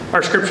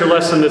Our scripture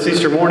lesson this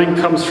Easter morning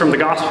comes from the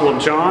Gospel of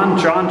John,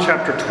 John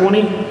chapter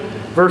 20,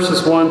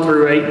 verses 1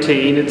 through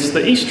 18. It's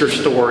the Easter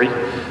story.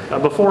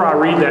 Before I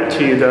read that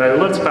to you, though,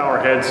 let's bow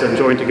our heads and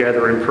join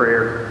together in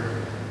prayer.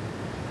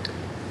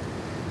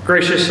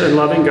 Gracious and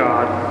loving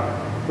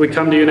God, we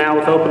come to you now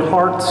with open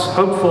hearts,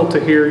 hopeful to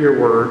hear your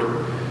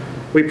word.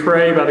 We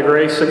pray by the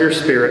grace of your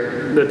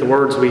Spirit that the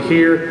words we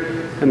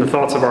hear and the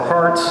thoughts of our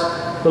hearts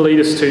will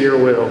lead us to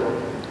your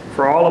will.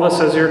 For all of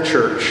us as your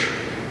church,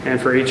 and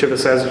for each of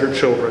us as your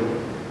children.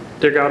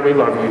 Dear God, we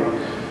love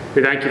you.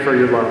 We thank you for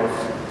your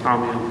love.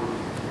 Amen.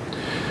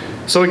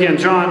 So again,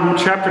 John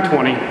chapter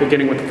 20,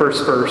 beginning with the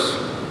first verse.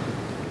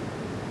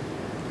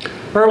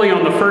 Early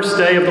on the first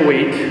day of the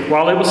week,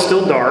 while it was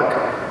still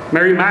dark,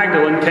 Mary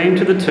Magdalene came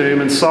to the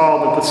tomb and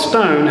saw that the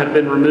stone had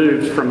been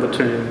removed from the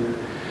tomb.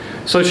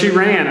 So she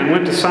ran and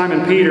went to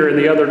Simon Peter and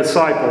the other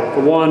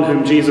disciple, the one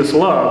whom Jesus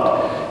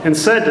loved, and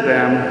said to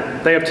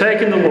them, "They have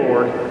taken the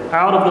Lord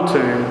out of the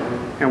tomb,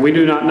 and we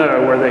do not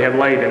know where they have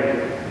laid him."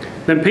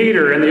 Then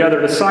Peter and the other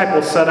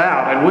disciple set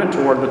out and went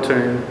toward the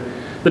tomb.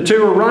 The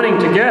two were running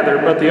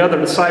together, but the other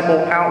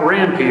disciple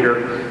outran Peter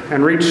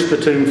and reached the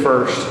tomb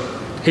first.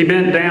 He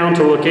bent down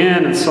to look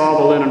in and saw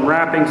the linen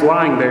wrappings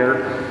lying there,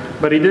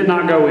 but he did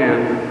not go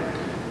in.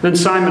 Then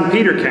Simon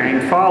Peter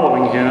came,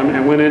 following him,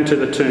 and went into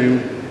the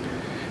tomb.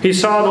 He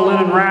saw the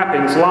linen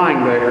wrappings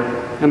lying there,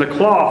 and the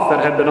cloth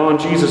that had been on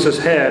Jesus'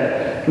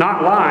 head,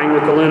 not lying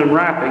with the linen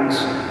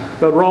wrappings,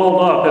 but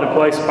rolled up in a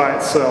place by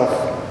itself.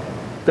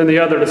 Then the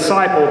other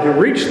disciple who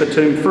reached the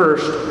tomb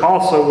first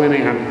also went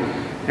in,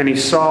 and he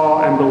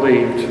saw and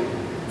believed.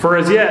 For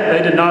as yet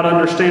they did not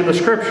understand the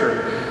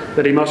scripture,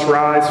 that he must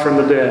rise from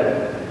the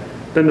dead.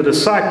 Then the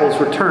disciples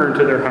returned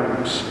to their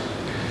homes.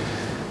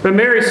 But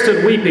Mary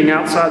stood weeping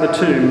outside the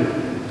tomb.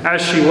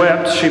 As she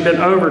wept, she bent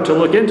over to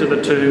look into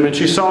the tomb, and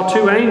she saw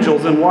two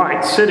angels in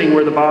white sitting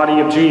where the body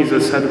of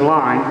Jesus had been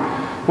lying,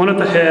 one at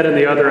the head and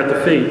the other at the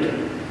feet.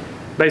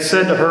 They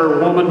said to her,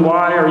 "Woman,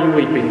 why are you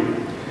weeping?"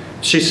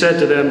 She said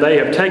to them, "They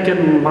have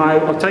taken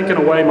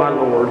away my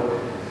Lord,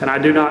 and I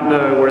do not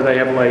know where they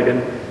have laid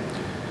him."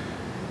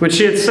 When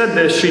she had said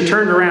this, she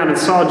turned around and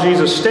saw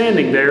Jesus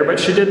standing there, but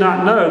she did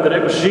not know that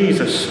it was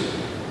Jesus.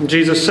 And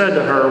Jesus said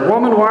to her,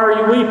 "Woman, why are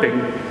you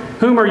weeping?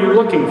 Whom are you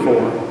looking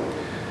for?"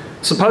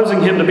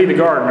 Supposing him to be the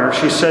gardener,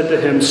 she said to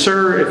him,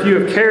 "Sir, if you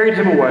have carried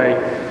him away,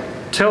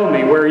 tell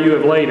me where you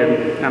have laid him,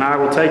 and I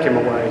will take him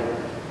away."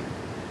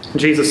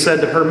 Jesus said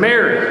to her,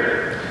 "Mary."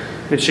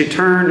 And she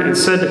turned and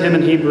said to him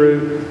in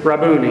Hebrew,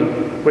 "Rabboni,"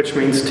 which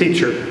means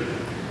teacher.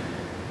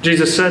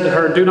 Jesus said to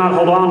her, "Do not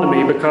hold on to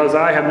me, because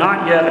I have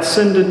not yet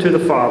ascended to the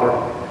Father.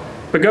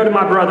 But go to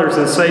my brothers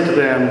and say to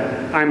them,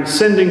 I am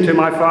ascending to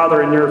my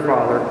Father and your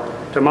Father,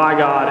 to my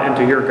God and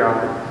to your God."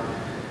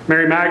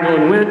 Mary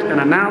Magdalene went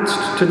and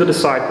announced to the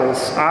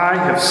disciples, "I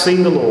have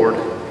seen the Lord."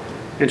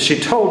 And she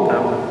told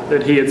them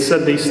that he had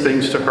said these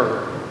things to her.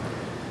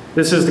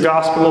 This is the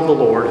gospel of the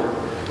Lord.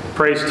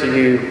 Praise to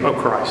you, O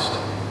Christ.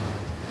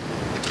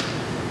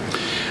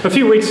 A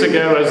few weeks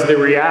ago, as the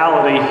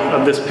reality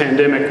of this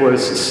pandemic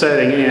was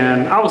setting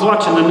in, I was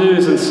watching the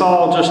news and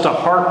saw just a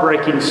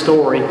heartbreaking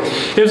story.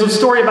 It was a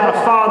story about a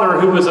father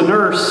who was a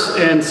nurse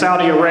in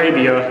Saudi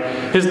Arabia.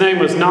 His name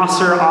was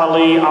Nasser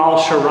Ali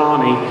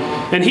Al-Sharani.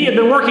 And he had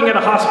been working at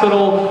a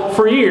hospital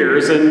for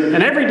years.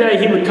 And every day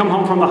he would come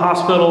home from the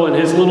hospital and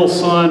his little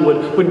son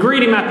would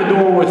greet him at the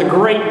door with a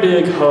great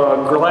big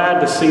hug, glad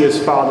to see his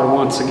father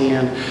once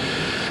again.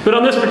 But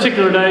on this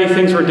particular day,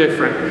 things were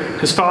different.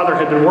 His father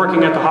had been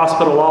working at the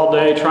hospital all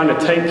day trying to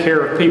take care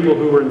of people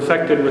who were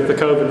infected with the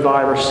COVID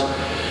virus.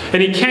 And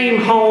he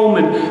came home,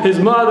 and his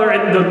mother,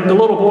 the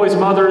little boy's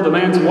mother, the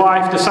man's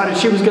wife, decided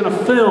she was going to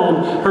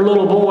film her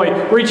little boy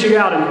reaching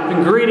out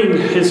and greeting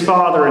his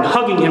father and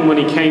hugging him when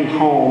he came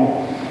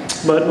home.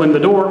 But when the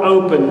door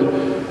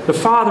opened, the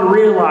father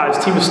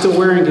realized he was still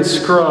wearing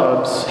his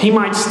scrubs. He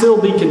might still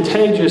be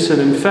contagious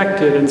and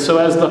infected. And so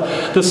as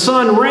the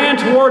son ran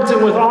towards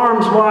him with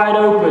arms wide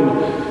open,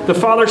 the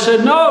father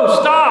said, "No,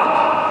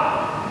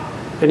 stop!"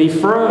 And he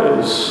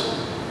froze.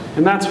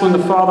 And that's when the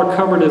father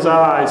covered his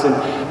eyes and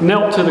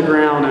knelt to the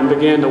ground and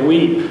began to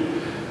weep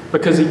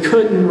because he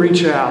couldn't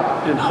reach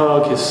out and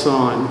hug his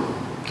son.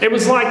 It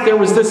was like there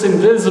was this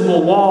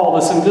invisible wall,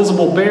 this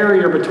invisible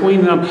barrier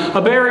between them,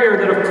 a barrier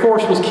that of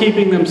course was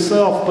keeping them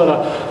safe,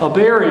 but a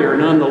barrier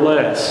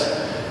nonetheless.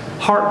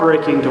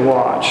 Heartbreaking to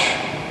watch.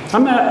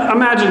 I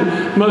imagine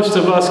most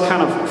of us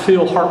kind of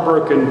feel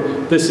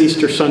heartbroken this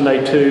Easter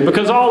Sunday too,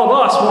 because all of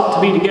us want to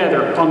be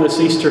together on this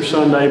Easter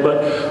Sunday,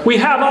 but we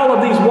have all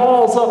of these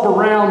walls up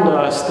around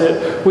us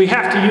that we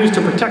have to use to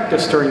protect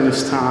us during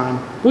this time.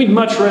 We'd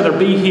much rather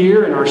be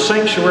here in our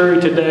sanctuary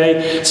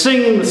today,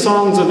 singing the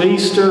songs of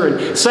Easter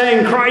and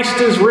saying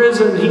Christ is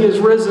risen, He is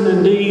risen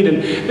indeed,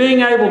 and being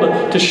able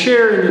to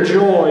share in the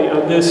joy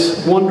of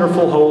this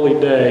wonderful holy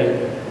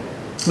day.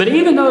 But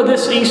even though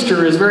this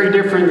Easter is very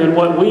different than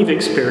what we've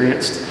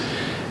experienced,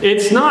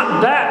 it's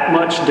not that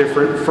much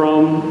different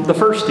from the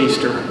first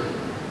Easter.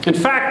 In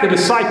fact, the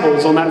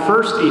disciples on that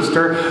first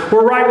Easter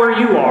were right where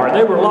you are.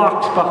 They were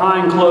locked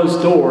behind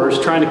closed doors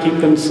trying to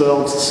keep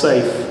themselves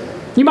safe.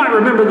 You might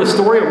remember the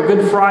story of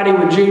Good Friday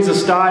when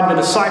Jesus died. The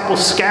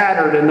disciples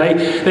scattered and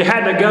they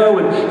had to go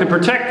and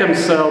protect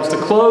themselves, to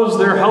close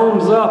their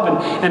homes up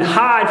and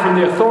hide from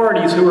the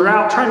authorities who were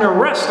out trying to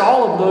arrest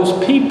all of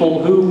those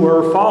people who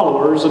were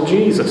followers of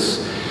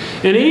Jesus.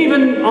 And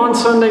even on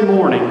Sunday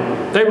morning,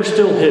 they were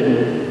still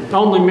hidden.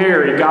 Only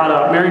Mary got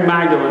up, Mary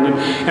Magdalene,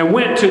 and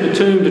went to the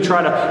tomb to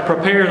try to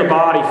prepare the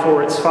body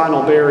for its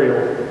final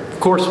burial. Of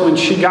course, when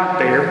she got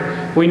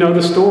there, we know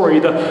the story.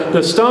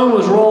 The stone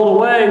was rolled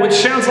away, which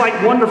sounds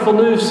like wonderful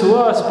news to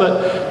us,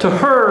 but to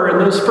her, in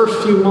those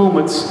first few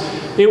moments,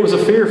 it was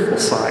a fearful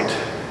sight.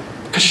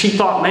 Because she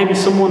thought maybe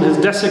someone has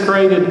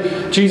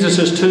desecrated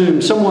Jesus' tomb.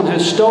 Someone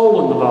has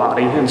stolen the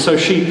body. And so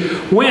she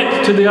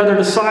went to the other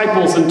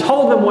disciples and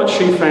told them what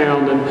she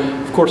found.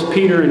 And of course,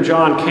 Peter and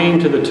John came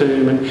to the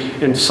tomb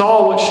and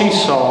saw what she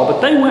saw.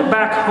 But they went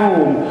back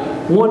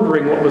home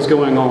wondering what was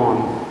going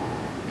on.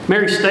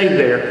 Mary stayed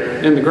there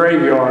in the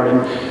graveyard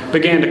and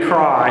began to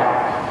cry.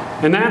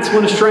 And that's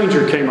when a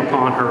stranger came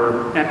upon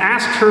her and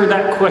asked her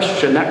that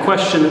question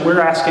that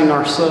we're asking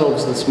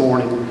ourselves this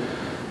morning.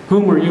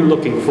 Whom are you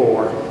looking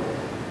for?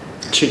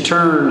 She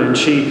turned and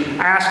she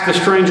asked the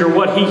stranger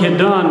what he had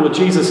done with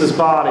Jesus'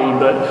 body.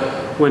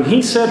 But when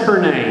he said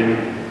her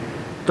name,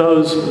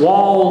 those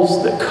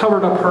walls that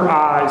covered up her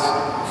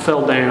eyes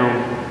fell down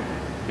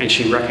and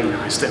she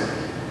recognized him.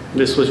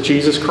 This was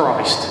Jesus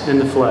Christ in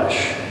the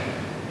flesh.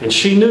 And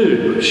she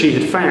knew she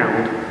had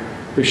found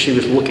who she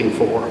was looking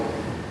for.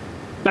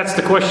 That's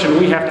the question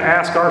we have to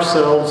ask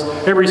ourselves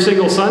every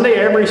single Sunday,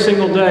 every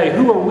single day.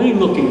 Who are we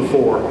looking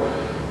for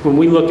when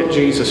we look at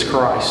Jesus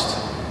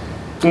Christ?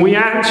 When we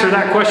answer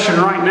that question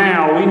right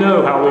now, we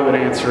know how we would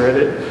answer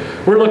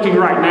it. We're looking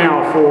right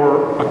now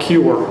for a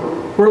cure.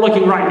 We're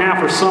looking right now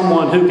for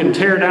someone who can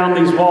tear down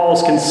these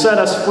walls, can set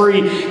us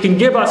free, can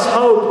give us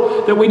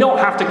hope that we don't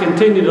have to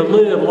continue to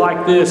live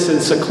like this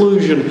in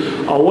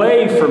seclusion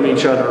away from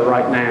each other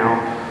right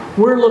now.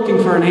 We're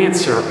looking for an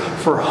answer,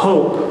 for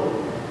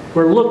hope.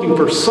 We're looking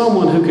for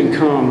someone who can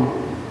come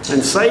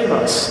and save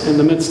us in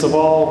the midst of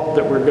all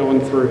that we're going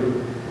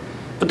through.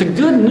 But the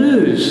good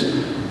news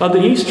of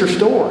the Easter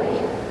story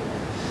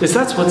is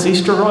that's what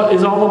Easter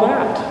is all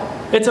about.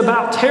 It's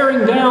about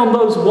tearing down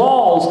those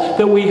walls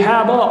that we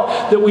have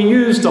up, that we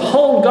use to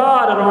hold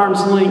God at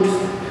arm's length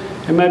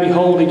and maybe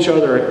hold each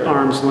other at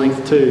arm's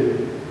length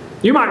too.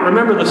 You might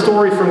remember the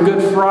story from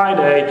Good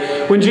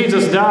Friday when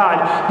Jesus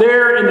died.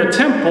 There in the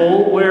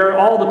temple where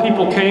all the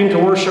people came to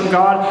worship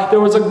God,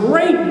 there was a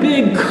great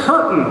big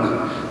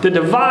curtain that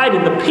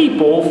divided the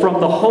people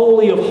from the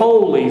Holy of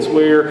Holies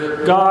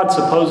where God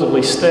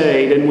supposedly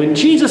stayed. And when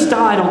Jesus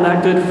died on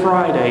that Good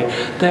Friday,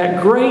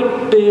 that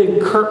great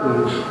big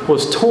curtain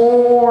was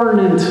torn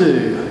in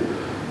two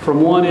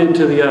from one end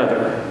to the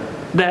other.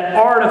 That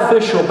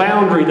artificial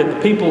boundary that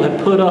the people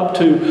had put up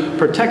to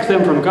protect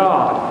them from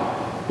God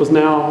was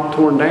now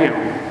torn down.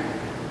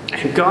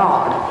 And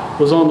God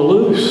was on the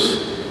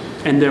loose.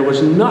 And there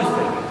was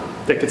nothing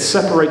that could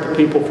separate the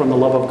people from the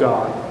love of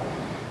God.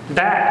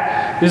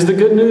 That is the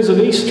good news of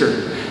Easter.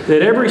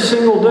 That every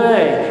single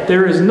day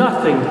there is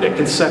nothing that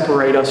can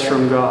separate us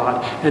from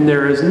God. And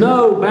there is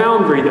no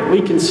boundary that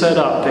we can set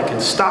up that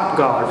can stop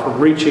God from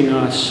reaching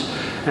us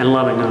and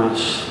loving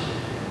us.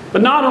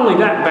 But not only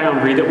that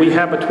boundary that we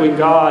have between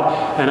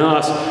God and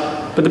us,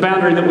 but the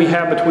boundary that we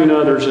have between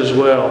others as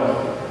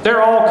well. There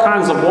are all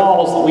kinds of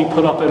walls that we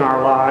put up in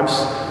our lives.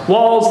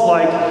 Walls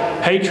like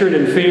hatred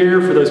and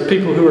fear for those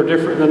people who are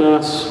different than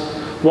us.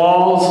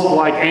 Walls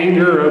like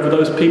anger over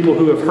those people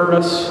who have hurt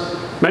us.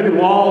 Maybe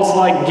walls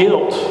like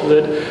guilt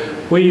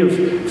that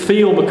we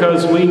feel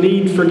because we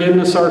need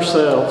forgiveness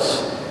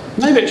ourselves.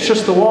 Maybe it's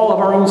just the wall of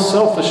our own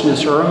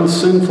selfishness or our own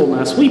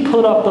sinfulness. We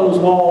put up those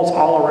walls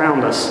all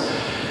around us.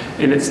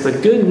 And it's the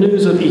good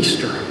news of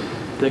Easter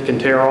that can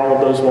tear all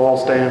of those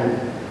walls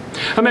down.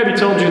 I maybe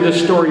told you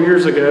this story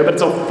years ago, but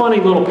it's a funny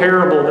little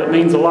parable that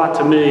means a lot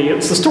to me.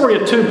 It's the story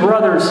of two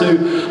brothers who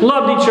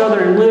loved each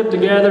other and lived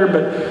together,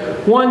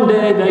 but one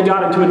day they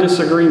got into a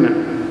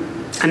disagreement.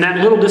 And that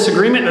little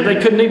disagreement that they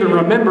couldn't even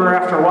remember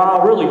after a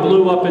while really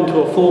blew up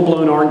into a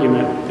full-blown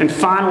argument. And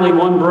finally,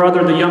 one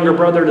brother, the younger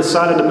brother,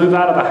 decided to move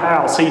out of the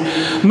house. He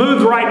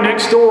moved right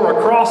next door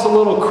across a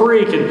little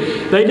creek,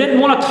 and they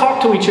didn't want to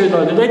talk to each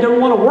other. They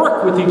didn't want to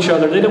work with each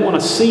other. They didn't want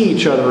to see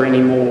each other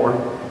anymore.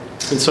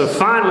 And so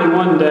finally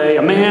one day,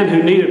 a man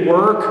who needed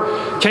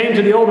work came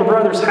to the older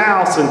brother's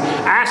house and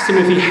asked him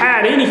if he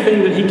had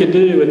anything that he could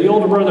do. And the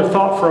older brother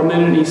thought for a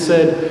minute and he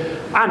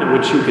said, I know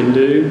what you can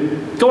do.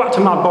 Go out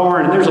to my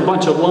barn and there's a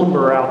bunch of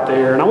lumber out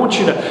there. And I want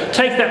you to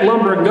take that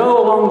lumber and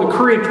go along the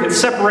creek that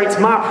separates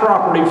my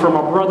property from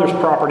my brother's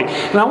property.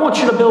 And I want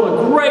you to build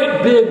a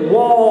great big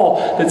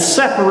wall that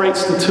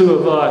separates the two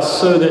of us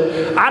so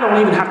that I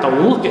don't even have to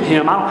look at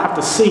him. I don't have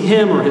to see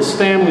him or his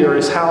family or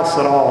his house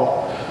at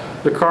all.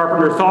 The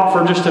carpenter thought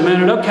for just a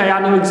minute, okay, I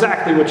know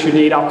exactly what you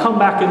need. I'll come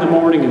back in the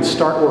morning and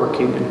start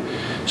working.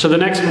 And so the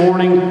next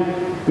morning,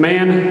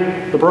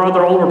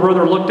 the older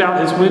brother looked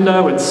out his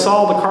window and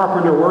saw the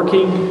carpenter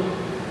working.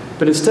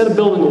 But instead of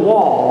building a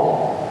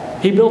wall,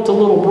 he built a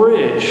little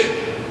bridge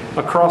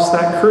across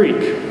that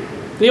creek.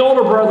 The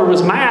older brother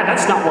was mad.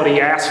 That's not what he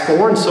asked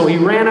for. And so he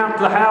ran out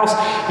to the house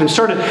and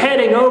started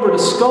heading over to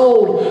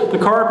scold the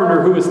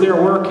carpenter who was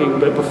there working.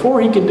 But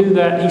before he could do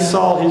that, he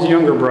saw his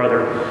younger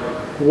brother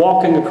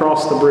walking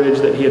across the bridge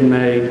that he had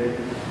made,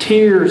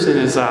 tears in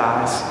his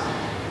eyes.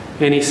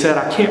 And he said,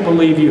 I can't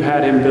believe you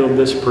had him build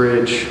this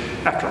bridge.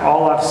 After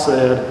all I've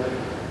said,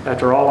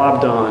 after all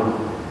I've done,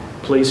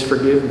 please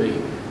forgive me.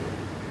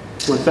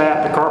 With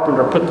that, the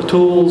carpenter put the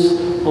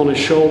tools on his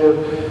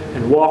shoulder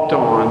and walked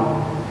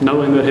on,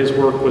 knowing that his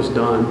work was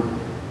done.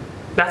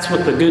 That's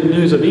what the good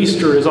news of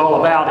Easter is all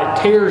about.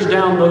 It tears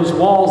down those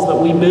walls that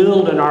we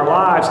build in our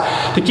lives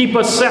to keep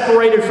us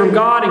separated from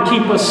God and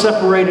keep us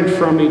separated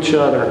from each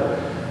other.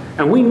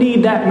 And we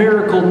need that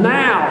miracle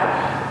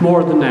now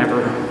more than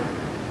ever.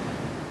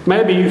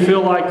 Maybe you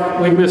feel like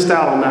we've missed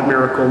out on that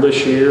miracle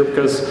this year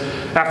because,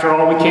 after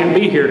all, we can't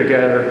be here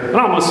together. It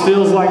almost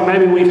feels like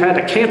maybe we've had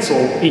to cancel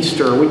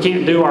Easter. We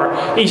can't do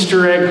our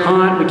Easter egg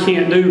hunt. We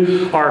can't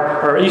do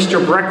our Easter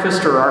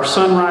breakfast or our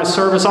sunrise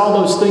service,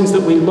 all those things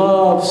that we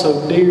love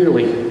so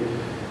dearly.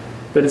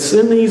 But it's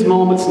in these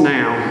moments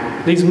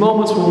now, these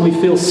moments when we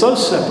feel so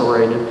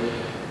separated,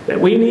 that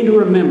we need to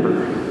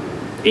remember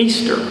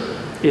Easter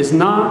is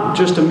not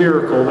just a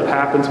miracle that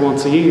happens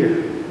once a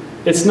year.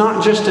 It's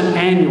not just an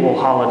annual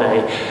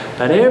holiday,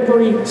 but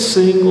every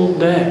single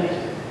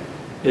day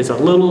is a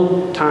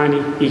little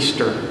tiny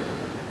Easter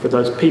for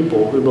those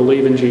people who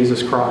believe in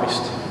Jesus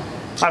Christ.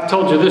 I've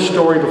told you this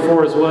story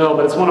before as well,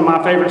 but it's one of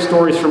my favorite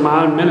stories from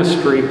my own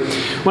ministry.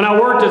 When I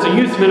worked as a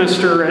youth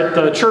minister at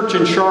the church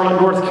in Charlotte,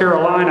 North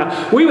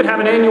Carolina, we would have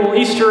an annual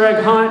Easter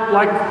egg hunt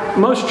like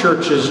most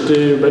churches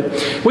do,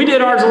 but we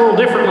did ours a little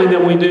differently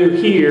than we do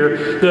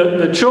here.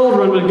 The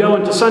children would go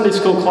into Sunday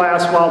school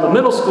class while the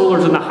middle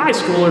schoolers and the high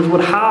schoolers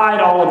would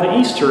hide all of the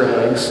Easter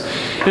eggs.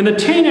 And the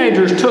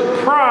teenagers took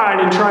pride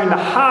in trying to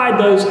hide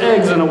those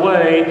eggs in a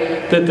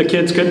way that the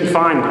kids couldn't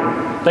find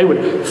them. They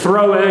would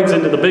throw eggs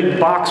into the big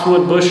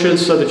boxwood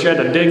bushes so that you had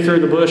to dig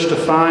through the bush to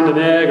find an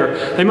egg,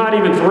 or they might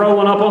even throw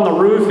one up on the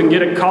roof and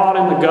get it caught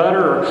in the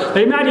gutter, or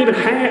they might even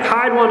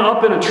hide one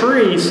up in a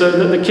tree so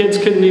that the kids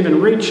couldn't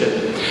even reach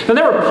it. Now,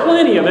 there were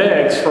plenty of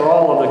eggs for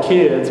all of the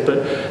kids,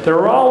 but there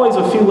were always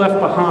a few left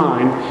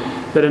behind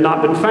that had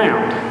not been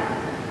found,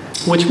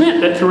 which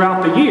meant that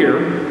throughout the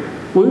year,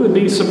 we would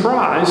be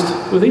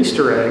surprised with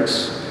Easter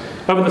eggs.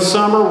 Over the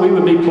summer, we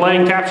would be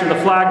playing capture the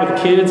flag with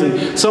the kids,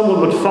 and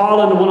someone would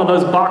fall into one of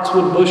those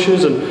boxwood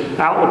bushes, and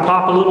out would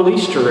pop a little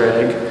Easter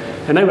egg.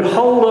 And they would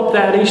hold up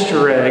that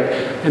Easter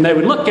egg, and they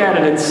would look at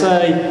it and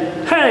say,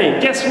 hey,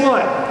 guess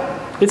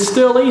what? It's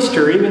still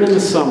Easter, even in the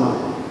summer.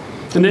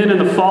 And then in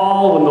the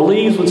fall, when the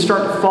leaves would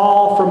start to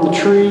fall from the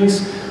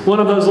trees, one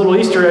of those little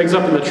Easter eggs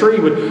up in the tree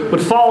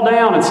would fall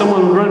down, and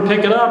someone would run and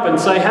pick it up and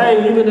say,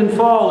 hey, even in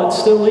fall, it's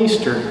still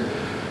Easter.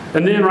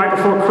 And then right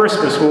before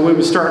Christmas, when we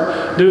would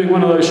start doing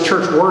one of those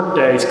church work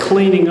days,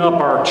 cleaning up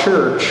our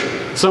church,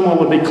 someone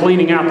would be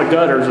cleaning out the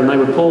gutters, and they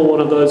would pull one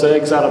of those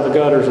eggs out of the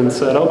gutters and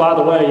said, oh, by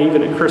the way,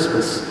 even at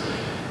Christmas,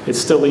 it's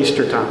still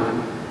Easter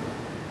time.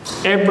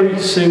 Every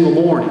single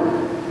morning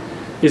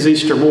is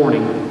Easter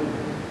morning.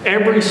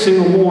 Every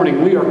single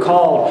morning we are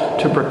called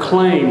to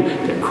proclaim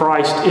that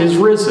Christ is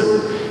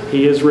risen.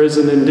 He is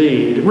risen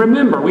indeed.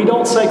 Remember, we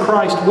don't say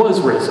Christ was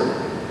risen.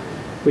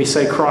 We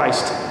say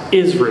Christ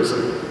is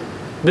risen.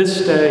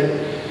 This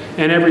day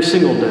and every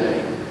single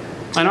day.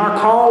 And our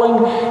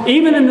calling,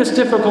 even in this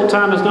difficult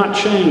time, has not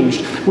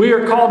changed. We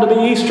are called to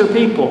be Easter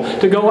people,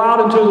 to go out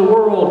into the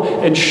world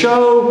and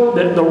show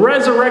that the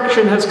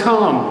resurrection has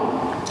come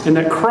and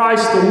that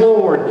Christ the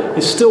Lord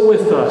is still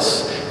with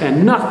us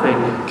and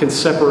nothing can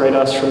separate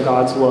us from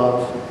God's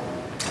love.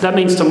 That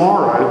means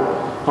tomorrow,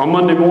 on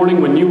Monday morning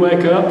when you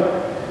wake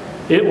up,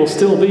 it will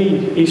still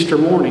be Easter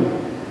morning.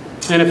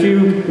 And a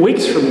few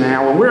weeks from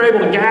now, when we're able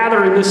to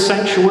gather in this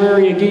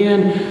sanctuary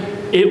again,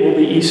 it will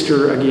be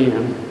Easter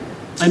again.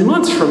 And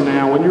months from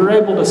now, when you're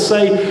able to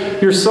say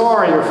you're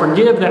sorry or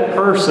forgive that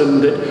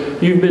person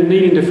that you've been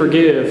needing to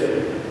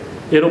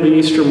forgive, it'll be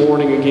Easter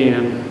morning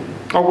again.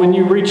 Or when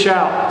you reach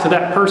out to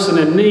that person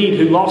in need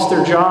who lost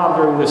their job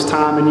during this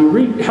time and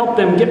you help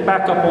them get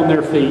back up on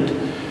their feet,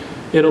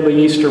 it'll be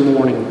Easter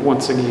morning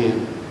once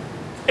again.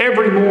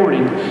 Every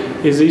morning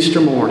is Easter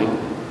morning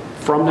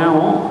from now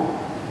on.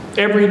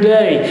 Every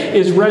day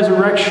is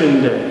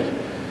Resurrection Day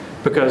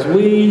because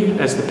we,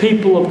 as the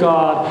people of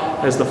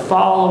God, as the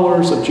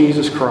followers of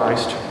Jesus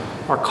Christ,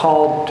 are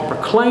called to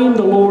proclaim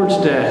the Lord's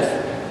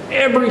death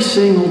every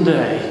single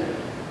day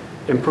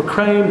and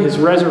proclaim His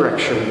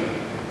resurrection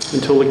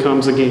until He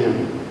comes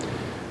again.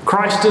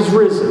 Christ is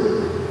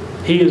risen.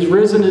 He is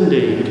risen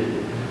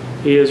indeed.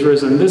 He is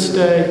risen this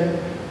day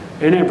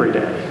and every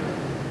day,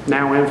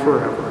 now and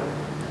forever.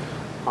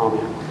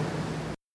 Amen.